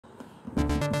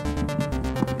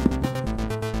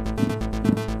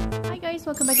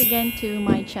welcome back again to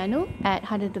my channel at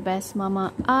Hada the Best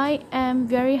Mama. I am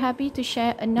very happy to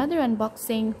share another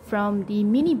unboxing from the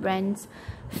Mini Brands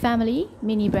family.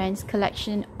 Mini Brands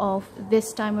collection of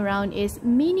this time around is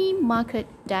Mini Market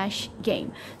Dash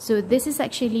game. So this is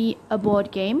actually a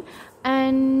board game,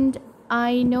 and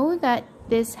I know that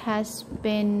this has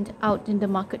been out in the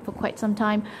market for quite some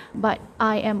time, but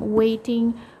I am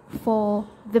waiting for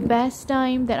the best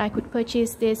time that I could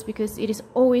purchase this because it is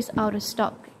always out of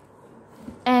stock.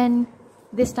 And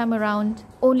this time around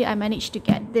only I managed to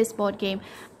get this board game,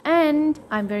 and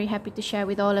I'm very happy to share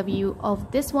with all of you of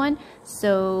this one.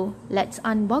 So let's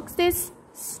unbox this.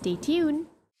 Stay tuned.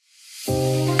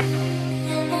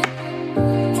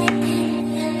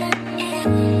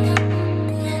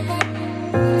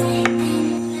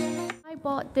 I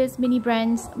bought this Mini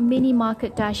Brands Mini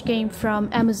Market Dash game from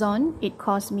Amazon. It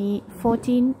cost me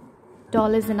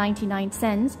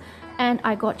 $14.99, and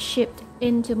I got shipped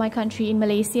into my country in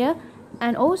Malaysia.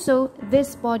 And also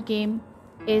this board game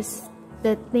is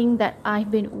the thing that I've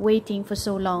been waiting for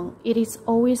so long. It is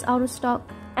always out of stock,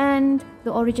 and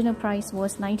the original price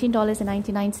was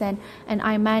 $19.99, and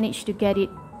I managed to get it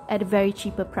at a very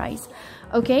cheaper price.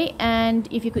 Okay, and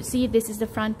if you could see, this is the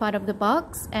front part of the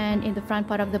box, and in the front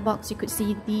part of the box you could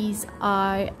see these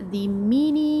are the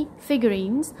mini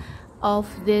figurines of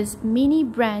this Mini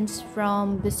Brands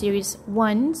from the series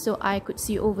 1. So I could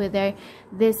see over there,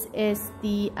 this is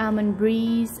the Almond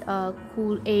Breeze,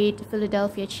 Kool-Aid,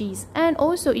 Philadelphia cheese, and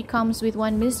also it comes with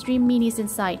one mystery minis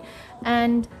inside.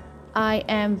 And I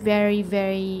am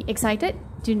very excited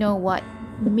to know what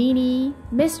mini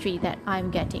mystery that I'm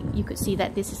getting. You could see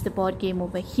that this is the board game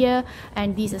over here,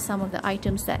 and these are some of the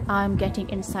items that I'm getting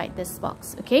inside this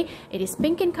box. Okay, it is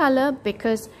pink in color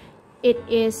because it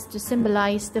is to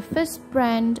symbolize the first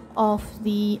brand of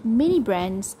the Mini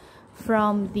Brands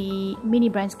from the Mini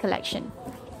Brands collection.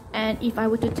 And if I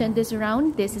were to turn this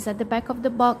around, this is at the back of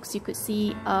the box. You could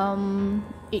see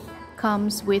it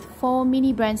comes with 4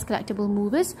 Mini Brands collectible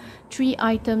movers, 3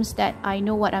 items that I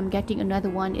know what I'm getting.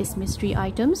 Another one is mystery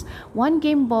items, 1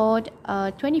 game board,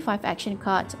 25 action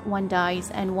cards, 1 dice,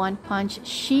 and 1 punch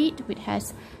sheet which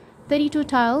has 32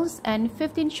 tiles and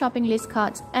 15 shopping list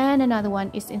cards, and another one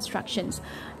is instructions.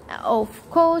 Of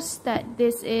course, that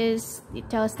this is, it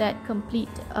tells that complete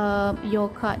your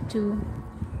card to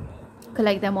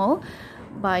collect them all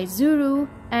by Zuru.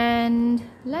 And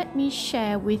let me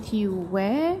share with you,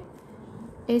 where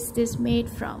is this made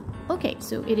from? Okay,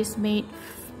 so it is made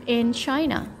in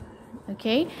China.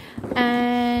 Okay,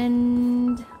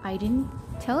 and I didn't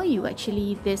tell you,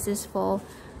 actually this is for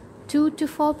 2 to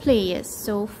 4 players,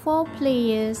 so 4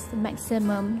 players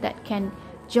maximum that can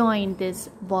join this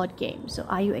board game. So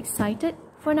are you excited?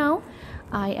 For now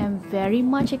I am very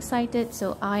much excited,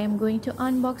 so I am going to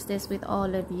unbox this with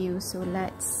all of you. So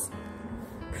let's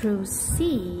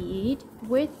proceed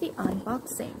with the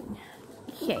unboxing.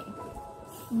 Okay,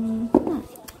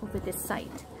 over this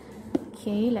side.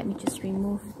 Okay, let me just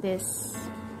remove this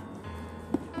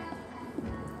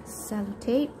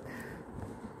sellotape.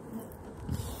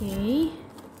 Okay,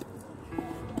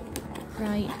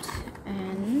 right,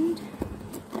 and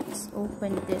let's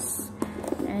open this,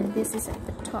 and this is at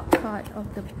the top part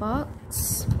of the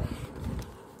box.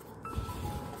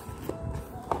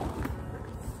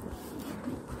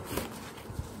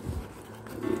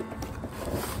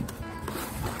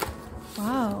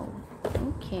 Wow,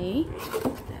 okay,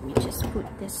 let me just put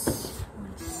this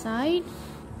one side.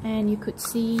 And you could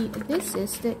see this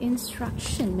is the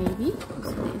instruction, maybe. This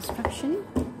is the instruction.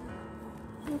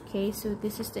 Okay, so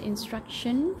this is the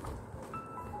instruction.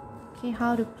 Okay,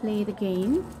 how to play the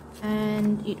game.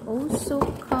 And it also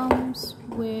comes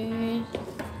with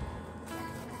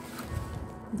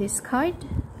this card.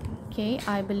 Okay,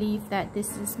 I believe that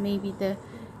this is maybe the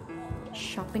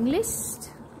shopping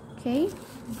list. Okay.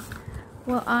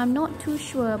 Well, I'm not too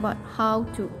sure about how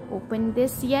to open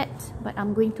this yet, but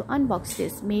I'm going to unbox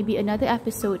this. Maybe another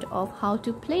episode of how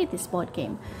to play this board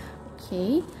game.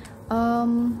 Okay.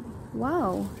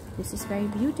 Wow, this is very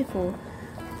beautiful.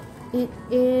 It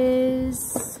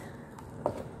is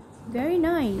very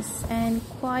nice and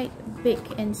quite big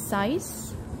in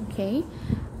size. Okay.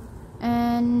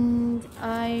 And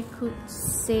I could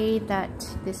say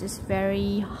that this is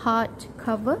very hard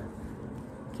cover.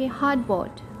 Okay,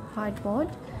 hardboard.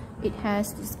 It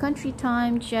has this Country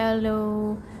Time,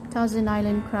 Jello, Thousand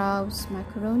Island Crabs,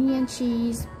 macaroni and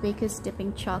cheese, Baker's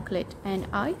dipping chocolate, and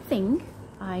I think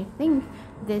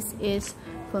this is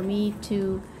for me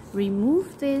to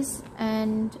remove this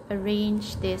and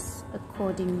arrange this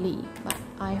accordingly, but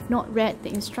I have not read the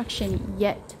instruction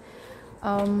yet.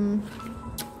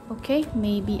 Okay,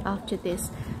 maybe after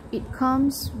this. it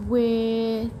comes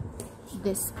with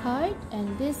this card,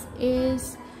 and this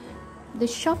is the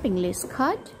shopping list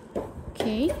card.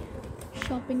 Okay,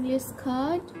 shopping list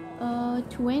card.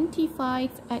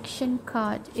 25 action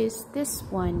card is this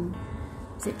one.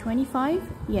 Is it 25?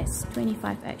 Yes,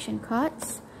 25 action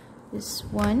cards. This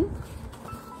one.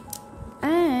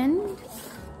 And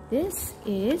this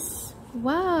is,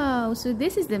 wow, so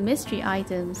this is the mystery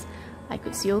items. I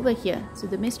could see over here. So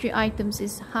the mystery items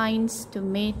is Heinz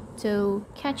tomato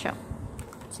ketchup.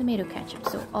 Tomato ketchup.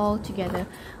 So all together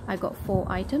I got 4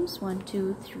 items. 1,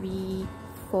 2, 3,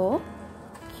 4.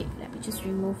 Okay, let me just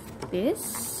remove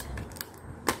this.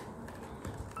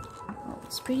 Oh,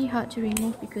 it's pretty hard to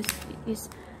remove because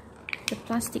the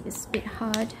plastic is a bit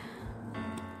hard.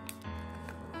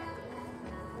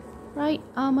 Right,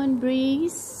 Almond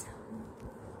Breeze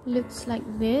looks like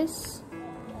this,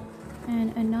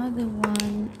 and another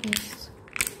one is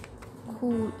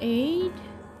Kool-Aid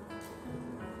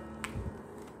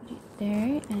right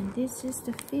there, and this is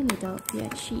the Philadelphia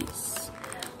cheese.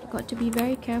 Got to be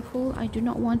very careful. I do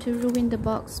not want to ruin the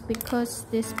box because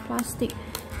this plastic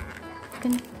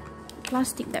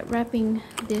that wrapping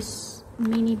this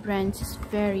mini brands is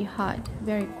very hard,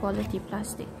 very quality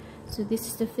plastic. So this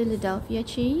is the Philadelphia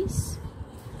cheese,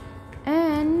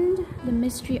 and the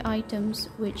mystery items,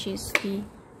 which is the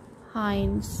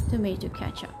Heinz tomato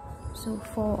ketchup. So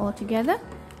 4 altogether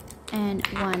and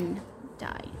 1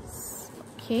 dice.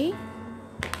 Okay.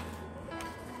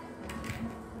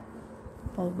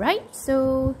 Alright,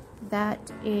 so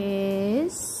that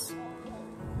is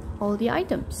all the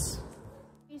items.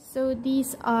 So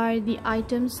these are the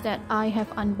items that I have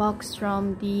unboxed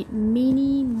from the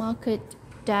Mini Market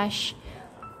Dash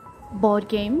board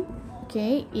game.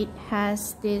 Okay, it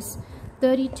has this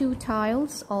 32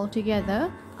 tiles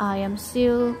altogether. I am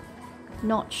still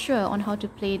not sure on how to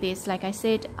play this. Like I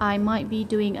said, I might be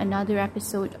doing another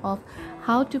episode of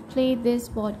how to play this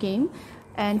board game,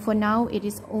 and for now it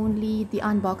is only the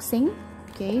unboxing.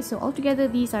 Okay, so altogether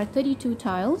these are 32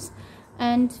 tiles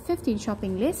and 15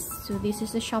 shopping lists. So this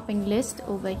is the shopping list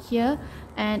over here,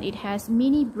 and it has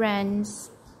Mini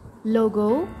Brands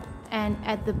logo, and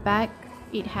at the back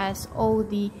it has all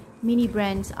the Mini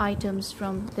Brands items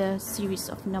from the series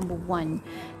of number 1.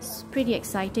 It's pretty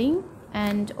exciting.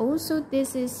 And also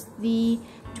this is the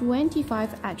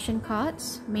 25 action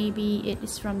cards. Maybe it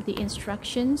is from the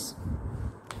instructions.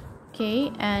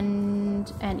 Okay,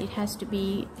 and it has to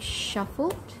be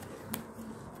shuffled,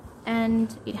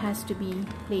 and it has to be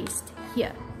placed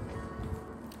here.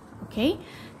 Okay,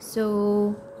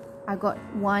 so I got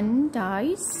 1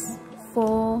 dice,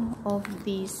 4 of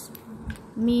these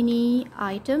mini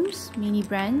items, Mini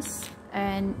Brands,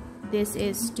 and this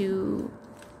is to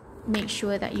make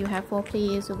sure that you have 4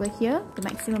 players over here, the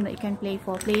maximum that you can play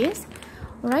 4 players.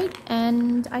 Alright,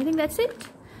 and I think that's it.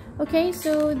 Okay,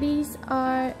 so these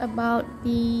are about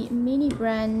the Mini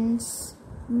Brands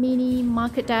Mini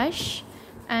Market Dash,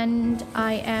 and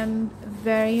I am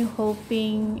very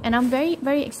hoping, and I'm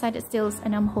very excited still,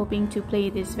 and I'm hoping to play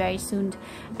this very soon.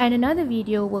 And another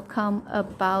video will come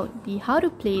about the how to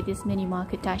play this Mini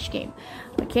Market Dash game.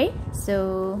 Okay,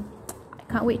 so I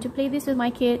can't wait to play this with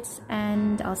my kids,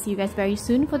 and I'll see you guys very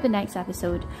soon for the next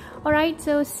episode. Alright,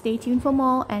 so stay tuned for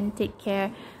more and take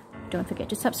care. Don't forget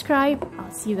to subscribe.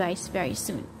 I'll see you guys very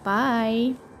soon.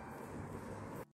 Bye.